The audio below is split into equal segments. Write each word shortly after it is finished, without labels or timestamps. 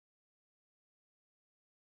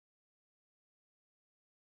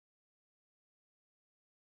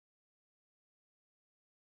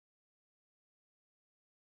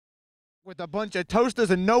with a bunch of toasters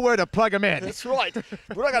and nowhere to plug them in. That's right.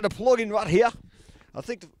 But I got the plug in right here. I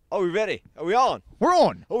think, are we ready? Are we on? We're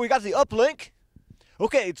on. Oh, we got the uplink.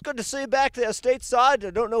 Okay, it's good to see you back there stateside.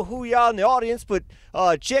 I don't know who you are in the audience, but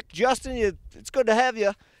Chick, Justin, it's good to have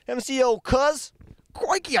you. Haven't seen your old cuz.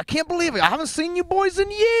 Crikey, I can't believe it. I haven't seen you boys in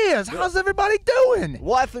years. How's everybody doing?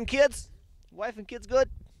 Wife and kids? Wife and kids good?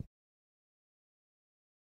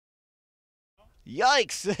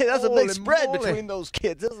 Yikes, that's a big spread between those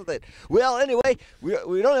kids, isn't it? Well, anyway,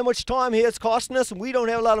 we don't have much time here. It's costing us, and we don't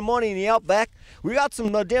have a lot of money in the Outback. We got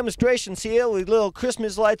some demonstrations here with little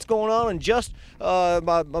Christmas lights going on, and just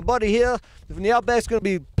my buddy here from the Outback's going to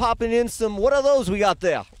be popping in some, what are those we got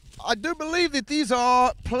there? I do believe that these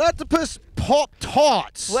are platypus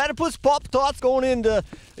Pop-Tarts. Platypus Pop-Tarts going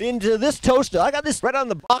into this toaster. I got this right on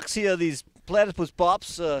the box here, these platypus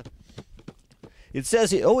Pops. It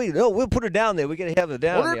says here, oh wait, no, we'll put it down there. We're going to have it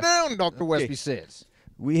down there. Put it down, Dr. Westby says.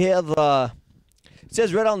 We have, it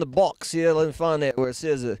says right on the box here, let me find that where it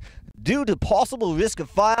says, due to possible risk of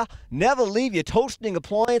fire, never leave your toasting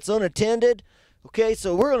appliance unattended. Okay,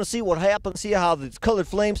 so we're going to see what happens, see how it's colored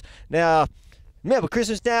flames. Now, remember,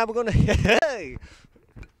 Christmas time, we're going to, hey,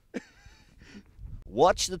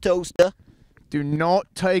 watch the toaster. Do not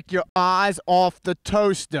take your eyes off the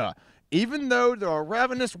toaster. Even though there are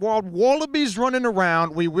ravenous wild wallabies running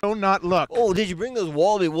around, we will not look. Oh, did you bring those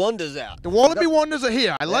wallaby wonders out? The wallaby wonders are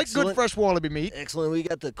here. I like good fresh wallaby meat. Excellent. We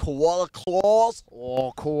got the koala claws.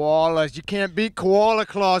 Oh, koalas. You can't beat koala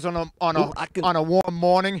claws on a warm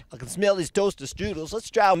morning. I can smell these toaster strudels. Let's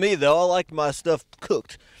try me, though. I like my stuff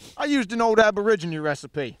cooked. I used an old Aborigine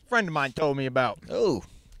recipe. A friend of mine told me about. Oh,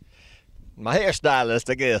 my hairstylist,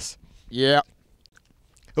 I guess. Yeah.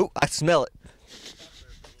 Oh, I smell it.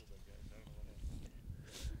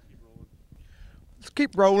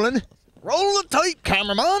 Keep rolling. Roll the tape,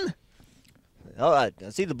 cameraman. All right. I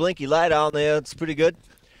see the blinky light on there. It's pretty good.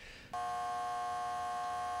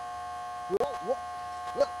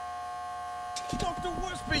 Dr.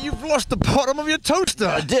 Westby, you've lost the bottom of your toaster.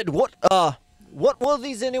 I did. What were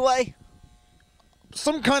these anyway?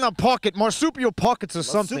 Some kind of pocket, marsupial pockets or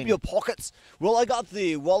something. Marsupial pockets. Well, I got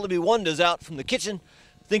the Wallaby Wonders out from the kitchen.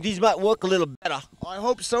 Think these might work a little better. I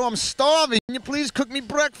hope so. I'm starving. Can you please cook me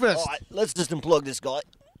breakfast? All right, let's just unplug this guy.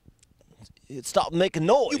 It stopped making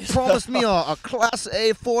noise. You promised me a Class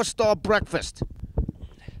A 4-star breakfast.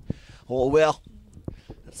 Oh, well.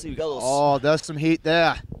 Let's see. We got a little... Oh, there's some heat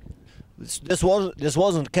there. This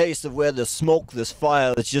wasn't a case of where there's smoke, there's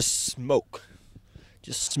fire. It's just smoke.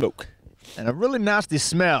 Just smoke. And a really nasty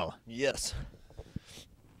smell. Yes.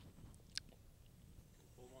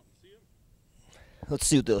 Let's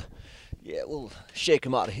see what the... Yeah, we'll shake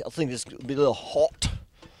them out of here. I think this will be a little hot.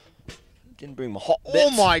 Didn't bring my hot bits.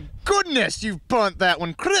 Oh my goodness, you've burnt that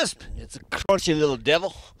one crisp. It's a crunchy little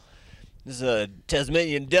devil. This is a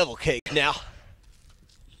Tasmanian devil cake now.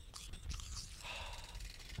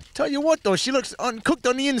 Tell you what though, she looks uncooked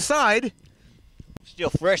on the inside. Still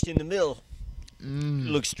fresh in the middle.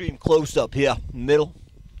 Look extreme close up here in the middle.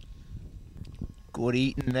 Good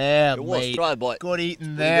eating there, it was dry, but good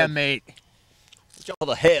eating there, mate. Watch all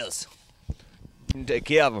the hairs. You can take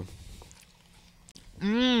care of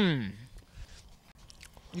them.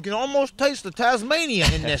 You can almost taste the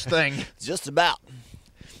Tasmanian in this thing. Just about.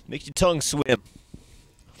 Makes your tongue swim.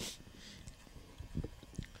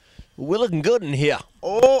 Well, we're looking good in here.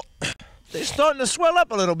 Oh, they're starting to swell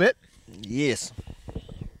up a little bit. Yes.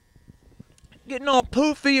 Getting all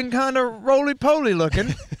poofy and kind of roly-poly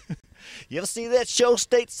looking. You ever see that show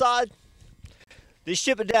stateside? They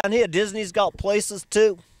ship it down here. Disney's got places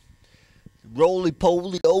too.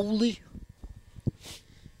 Roly-poly-oly.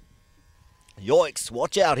 Yoicks,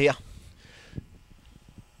 watch out here.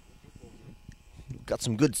 Got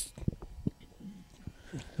some good...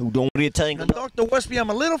 Who don't get tangled up. Dr. Westby,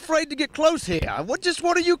 I'm a little afraid to get close here. What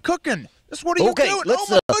are you cooking? What are you doing?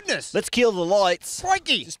 Let's, oh my goodness. Let's kill the lights.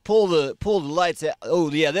 Crikey. Just pull the lights out.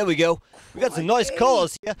 Oh yeah, there we go. We got some nice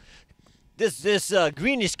colors here. This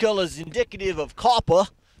greenish color is indicative of copper.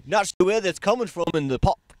 Not sure where that's coming from in the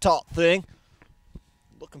Pop-Tart thing.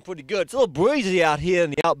 Looking pretty good. It's a little breezy out here in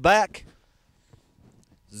the Outback.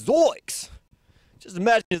 Zoinks! Just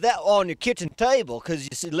imagine that on your kitchen table because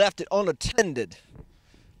you left it unattended.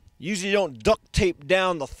 Usually you don't duct tape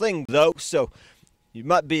down the thing though, so you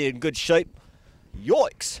might be in good shape.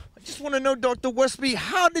 Yoicks! I just want to know, Dr. Westby,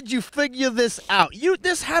 how did you figure this out?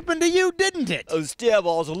 This happened to you, didn't it? I was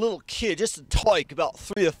a little kid, just a tyke, about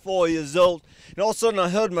 3 or 4 years old, and all of a sudden I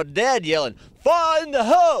heard my dad yelling, "Fire in the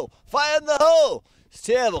hole! Fire in the hole!" It's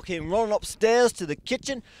terrible. Came running upstairs to the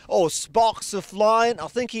kitchen. Oh, sparks are flying. I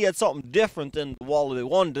think he had something different than the Wallaby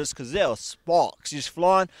Wonders, because there were sparks just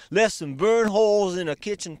flying. Left some burn holes in the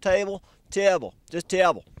kitchen table. Terrible. Just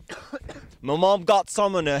terrible. My mom got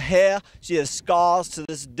some in her hair. She has scars to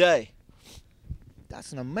this day.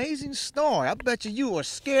 That's an amazing story. I bet you were a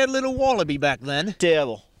scared little wallaby back then.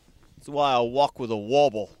 Terrible. That's why I walk with a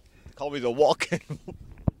wobble. They call me the walking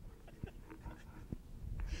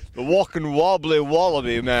wobbly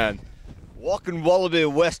wallaby, man. Walking wallaby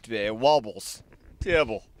Westby wobbles.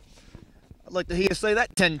 Terrible. I'd like to hear you say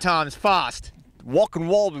that 10 times fast. Walking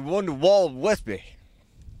wallaby Westby.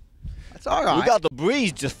 That's all right. We got the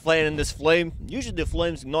breeze just fanning this flame. Usually the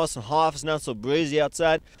flame's nice and hot. It's not so breezy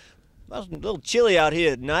outside. It's a little chilly out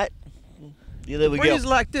here at night. Yeah, there we go. Breeze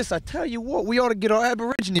like this, I tell you what, we ought to get our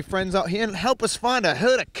Aborigine friends out here and help us find a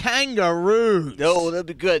herd of kangaroos. Oh, that'd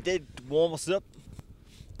be good. They'd warm us up.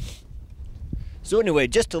 So anyway,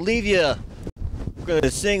 just to leave you, we're going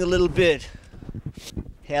to sing a little bit.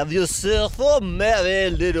 Have yourself a merry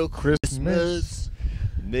little Christmas.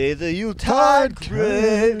 May the Yuletide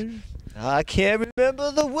great. I can't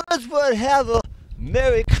remember the words, but have a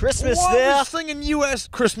Merry Christmas there. Why are we singing U.S.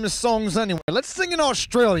 Christmas songs anyway? Let's sing an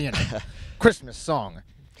Australian Christmas song.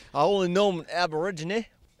 I only know them in Aborigine.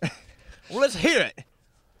 Well, let's hear it.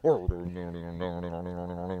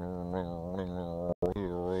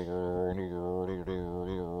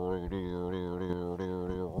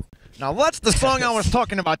 Now, that's the song I was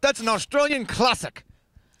talking about. That's an Australian classic.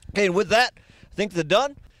 Okay, and with that, I think they're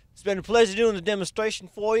done. It's been a pleasure doing the demonstration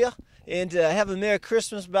for you. And have a Merry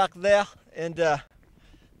Christmas back there. And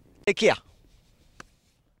take care.